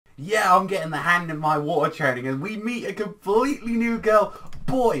yeah, I'm getting the hand in my water training, and we meet a completely new girl.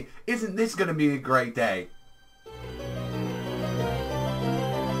 Boy, isn't this going to be a great day?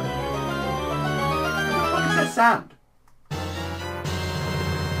 What is that sound? What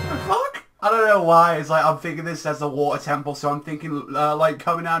the fuck? I don't know why. It's like I'm thinking this as a water temple, so I'm thinking like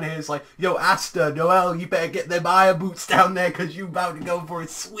coming down here. It's like, yo, Asta, Noelle, you better get them iron boots down there because you about to go for a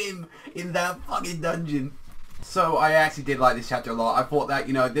swim in that fucking dungeon. So I actually did like this chapter a lot. I thought that,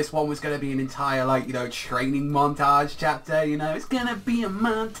 you know, this one was going to be an entire, like, you know, training montage chapter, you know. It's going to be a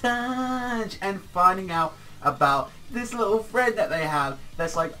montage. And finding out about this little friend that they have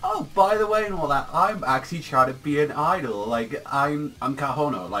that's like, oh, by the way and all that, I'm actually trying to be an idol. Like, I'm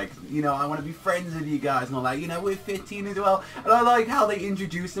Kahono. Like, you know, I want to be friends with you guys and all that. You know, we're 15 as well. And I like how they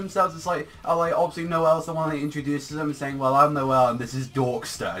introduce themselves. It's like, oh, like, obviously Noelle's the one that introduces them saying, well, I'm Noelle and this is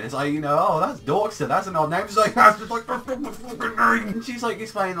Dorkster. And it's like, you know, oh, that's Dorkster. That's an odd name. It's like, that's just like, that's the fucking name. And she's like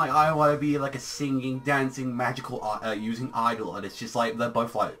explaining, like, I want to be like a singing, dancing, magical, using idol. And it's just like, they're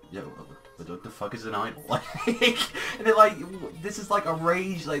both like, yo, what the fuck is an idol? Like, and they're like, this is like a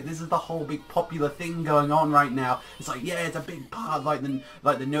rage, like this is the whole big popular thing going on right now. It's like, yeah, it's a big part of like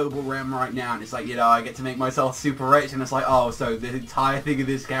the noble realm right now, and it's like, you know, I get to make myself super rich, and it's like, oh, so the entire thing of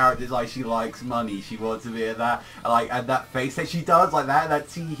this character is like she likes money, she wants to be at that, and that face that she does, like that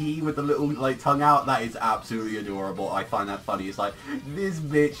tee-hee with the little like tongue out, that is absolutely adorable. I find that funny. It's like, this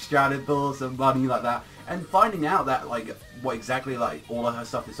bitch trying to pull some money like that. And finding out that, like, what exactly, like, all of her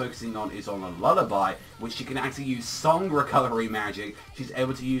stuff is focusing on is on a lullaby, which she can actually use song recovery magic. She's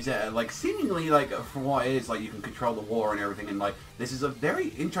able to use it, like, seemingly, like, for what it is, like, you can control the war and everything, and, like, this is a very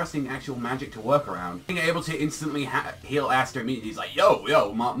interesting actual magic to work around. Being able to instantly heal Asta immediately, he's like,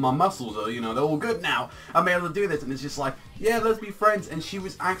 yo, my muscles are, you know, they're all good now. I'm able to do this, and it's just like, yeah, let's be friends. And she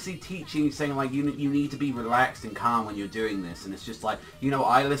was actually teaching, saying, like, you need to be relaxed and calm when you're doing this, and it's just like, you know,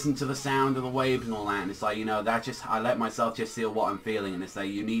 I listen to the sound of the waves and all that, and it's like, you know, that just, I let myself just feel what I'm feeling, and it's like,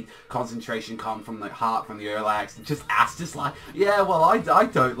 you need concentration come from the heart, from the relaxed, and just Asta's like, yeah, well, I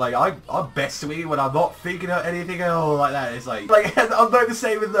don't, like, I'm best sweet when I'm not thinking of anything at all like that. It's like I'm not the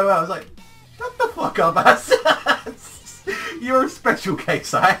same with Noelle. I was like, shut the fuck up, Asta. You're a special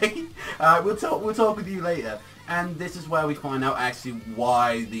case, eh? We'll talk with you later. And this is where we find out actually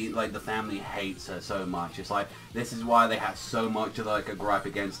why the family hates her so much. It's like, this is why they have so much of like a gripe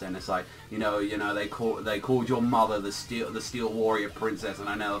against her. And it's like, you know, they called your mother the steel warrior princess, and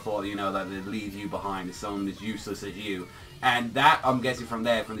I never thought, you know, that they'd leave you behind as someone as useless as you. And that, I'm guessing from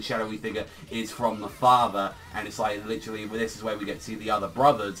there, from the shadowy figure, is from the father. And it's like, literally, this is where we get to see the other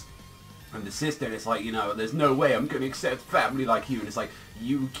brothers and the sister, and it's like, you know, there's no way I'm going to accept family like you. And it's like,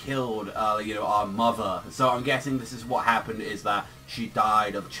 you killed, you know, our mother. So I'm guessing this is what happened, is that she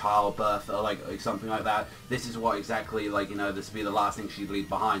died of childbirth or like something like that. This is what exactly, like, you know, this would be the last thing she'd leave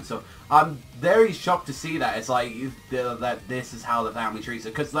behind. So I'm very shocked to see that. It's like, that this is how the family treats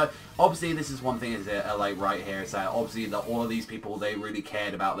her. Because, like, obviously this is one thing, is it, like, right here, is that obviously that all of these people, they really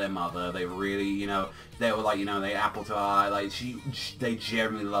cared about their mother. They really, you know, they were like, you know, they apple to her eye. Like, they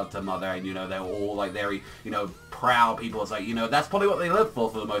genuinely loved her mother, and, you know, they were all, like, very, you know, proud people. It's like, you know, that's probably what they live for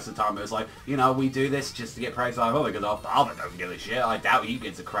the most of the time. It was like, you know, we do this just to get praised by our mother because our father doesn't give a shit. I doubt he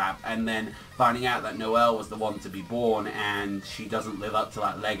gives a crap. And then finding out that Noelle was the one to be born, and she doesn't live up to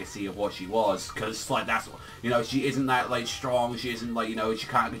that legacy of what she was, because, like, that's, you know, she isn't that, like, strong, she isn't, like, you know, she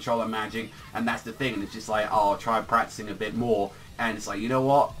can't control her magic, and that's the thing. And it's just like, oh, try practicing a bit more. And it's like, you know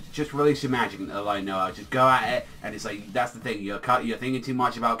what? Just release your magic. And they're like, no, just go at it. And it's like, that's the thing. You're thinking too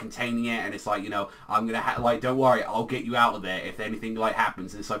much about containing it. And it's like, you know, I'm going to like, don't worry. I'll get you out of there if anything, like,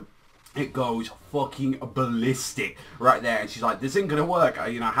 happens. And it's like, it goes fucking ballistic right there. And she's like, this isn't going to work.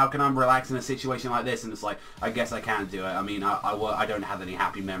 You know, how can I relax in a situation like this? And it's like, I guess I can't do it. I mean, I don't have any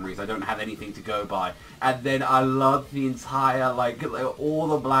happy memories. I don't have anything to go by. And then I love the entire, like all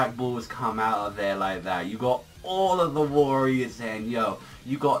the black balls come out of there like that. You got all of the warriors saying, yo,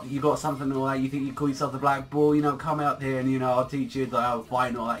 you got something all that, you think you call yourself the Black Bull, you know, come out here and, you know, I'll teach you how to fight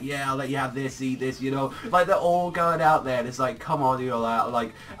and all that, yeah, I'll let you have this, eat this, you know, like, they're all going out there, and it's like, come on, do all that,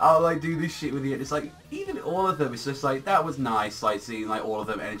 like, I'll, like, do this shit with you, and it's like, even all of them, it's just like, that was nice, like, seeing, like, all of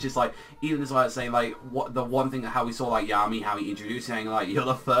them, and it's just like, even as I was saying, like, what, the one thing, how we saw, like, Yami, how he introduced saying, like, you're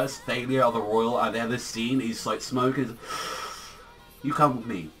the first failure of the royal I've ever seen, he's, like, smoking, you come with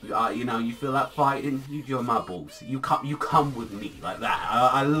me. You know, you feel that fighting, you join my balls. You come with me, like that.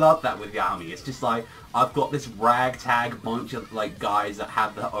 I love that with Yami. It's just like, I've got this ragtag bunch of, like, guys that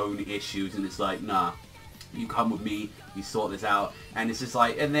have their own issues, and it's like, nah, you come with me, you sort this out. And it's just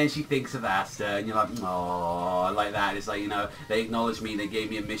like, and then she thinks of Asta, and you're like, oh, like that. It's like, you know, they acknowledge me, they gave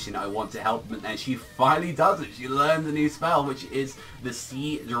me a mission, I want to help them, and she finally does it. She learns a new spell, which is the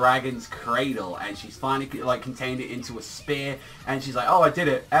Sea Dragon's Cradle, and she's finally like contained it into a spear, and she's like, oh, I did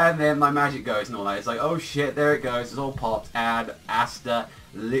it, and then my magic goes and all that. It's like, oh shit, there it goes, it's all popped, and Asta,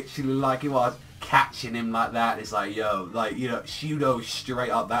 literally like it was, catching him like that. It's like, yo, like, you know, she knows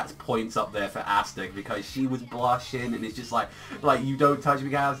straight up, that's points up there for Asta, because she was blushing, and it's just like you don't touch me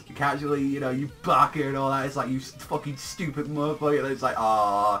casually, you know, you block her and all that. It's like, you fucking stupid motherfucker. And it's like,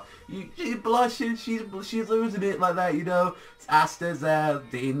 ah, she's blushing, she's losing it like that, you know. Asta's there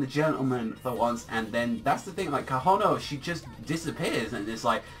being the gentleman for once, and then that's the thing, like, Kahono, she just disappears, and it's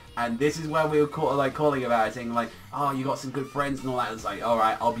like, and this is where we were calling about it, saying like, oh, you got some good friends and all that. It's like,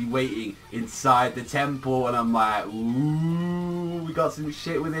 alright, I'll be waiting inside the temple, and I'm like, ooh, we got some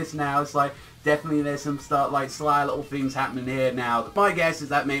shit with this now. It's like, definitely there's some stuff, like, sly little things happening here now. My guess is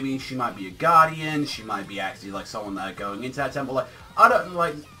that maybe she might be a guardian, she might be actually, like, someone that going into that temple. Like, I don't,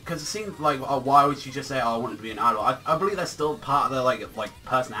 like, because it seems like, oh, why would she just say, oh, I wanted to be an idol? I believe that's still part of their, like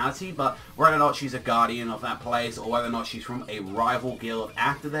personality, but whether or not she's a guardian of that place, or whether or not she's from a rival guild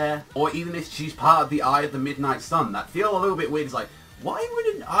after there, or even if she's part of the Eye of the Midnight Sun, that feel a little bit weird. It's like, why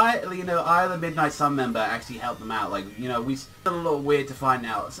wouldn't Eye of the Midnight Sun member actually help them out? Like, you know, we still a little weird to find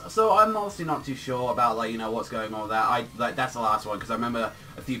out. So I'm honestly not too sure about, like, you know, what's going on with that. That's the last one, because I remember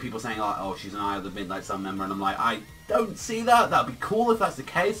a few people saying, like, oh, she's an Eye of the Midnight Sun member, and I'm like, I don't see that. That'd be cool if that's the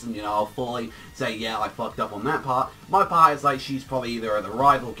case, and, you know, I'll fully say, yeah, I fucked up on that part. My part is like, she's probably either the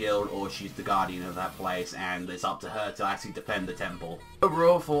rival guild or she's the guardian of that place, and it's up to her to actually defend the temple.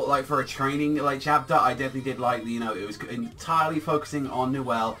 Overall, for a training chapter, I definitely did like, you know, it was entirely focusing on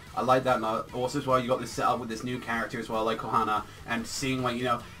Noelle. I like that. Also as well, you got this set up with this new character as well, like Kohana, and seeing, like, you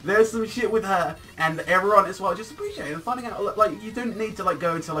know, there's some shit with her, and everyone as well, just appreciating and finding out, like, you don't need to, like,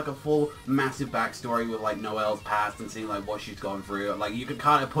 go into, like, a full massive backstory with, like, Noelle's past and seeing, like, what she's gone through. Like, you can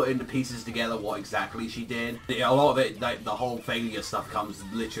kind of put in the pieces together what exactly she did. A lot of it, like, the whole failure stuff comes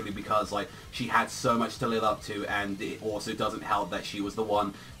literally because, like, she had so much to live up to, and it also doesn't help that she was the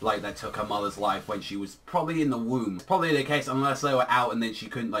one, like, that took her mother's life when she was probably in the womb. Probably the case, unless they were out and then she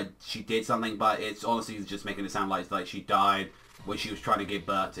couldn't, like, she did something, but it's honestly just making it sound like she died when she was trying to give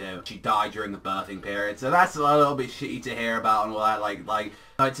birth to. She died during the birthing period, so that's a little bit shitty to hear about and all that.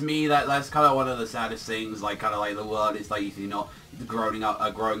 Like to me, that's kind of one of the saddest things. Like, kind of like the world is like, if you're not growing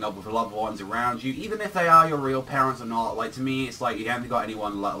up with loved ones around you, even if they are your real parents or not. Like, to me, it's like, you haven't got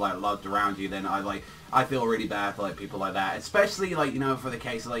anyone like loved around you, then I feel really bad for, like, people like that. Especially, like, you know, for the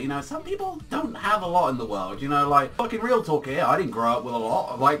case of, like, you know, some people don't have a lot in the world, you know, like, fucking real talk here, I didn't grow up with a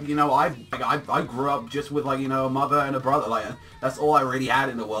lot. Like, you know, I grew up just with, like, you know, a mother and a brother. Like, that's all I really had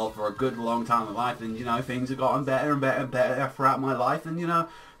in the world for a good long time in life, and, you know, things have gotten better and better and better throughout my life, and, you know,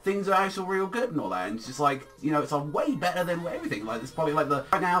 things are actually real good and all that, and it's just like, you know, it's a way better than everything. Like, it's probably like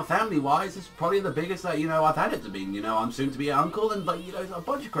right now, family-wise, it's probably the biggest that, you know, I've had it to be. You know, I'm soon to be an uncle, and, like, you know, a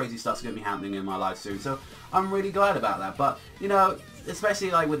bunch of crazy stuff's gonna be happening in my life soon, so I'm really glad about that. But, you know,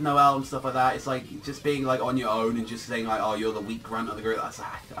 especially, like, with Noelle and stuff like that, it's like, just being, like, on your own and just saying, like, oh, you're the weak grunt of the group. It's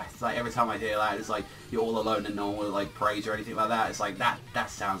like, every time I hear that, it's like, you're all alone and no one will, like, praise or anything like that. It's like, that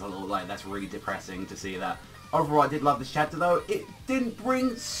sounds a little, like, that's really depressing to see that. Overall, I did love this chapter, though. It didn't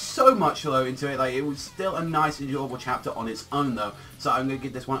bring so much, though, into it. Like, it was still a nice, enjoyable chapter on its own, though. So I'm going to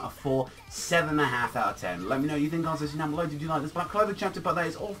give this one a full 7.5 out of 10. Let me know what you think, guys, down below. Did you like this Black Clover chapter? But that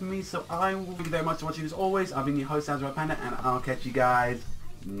is all from me, so I will thank you very much for watching, as always. I've been your host, Savagezweipanda, and I'll catch you guys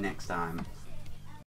next time.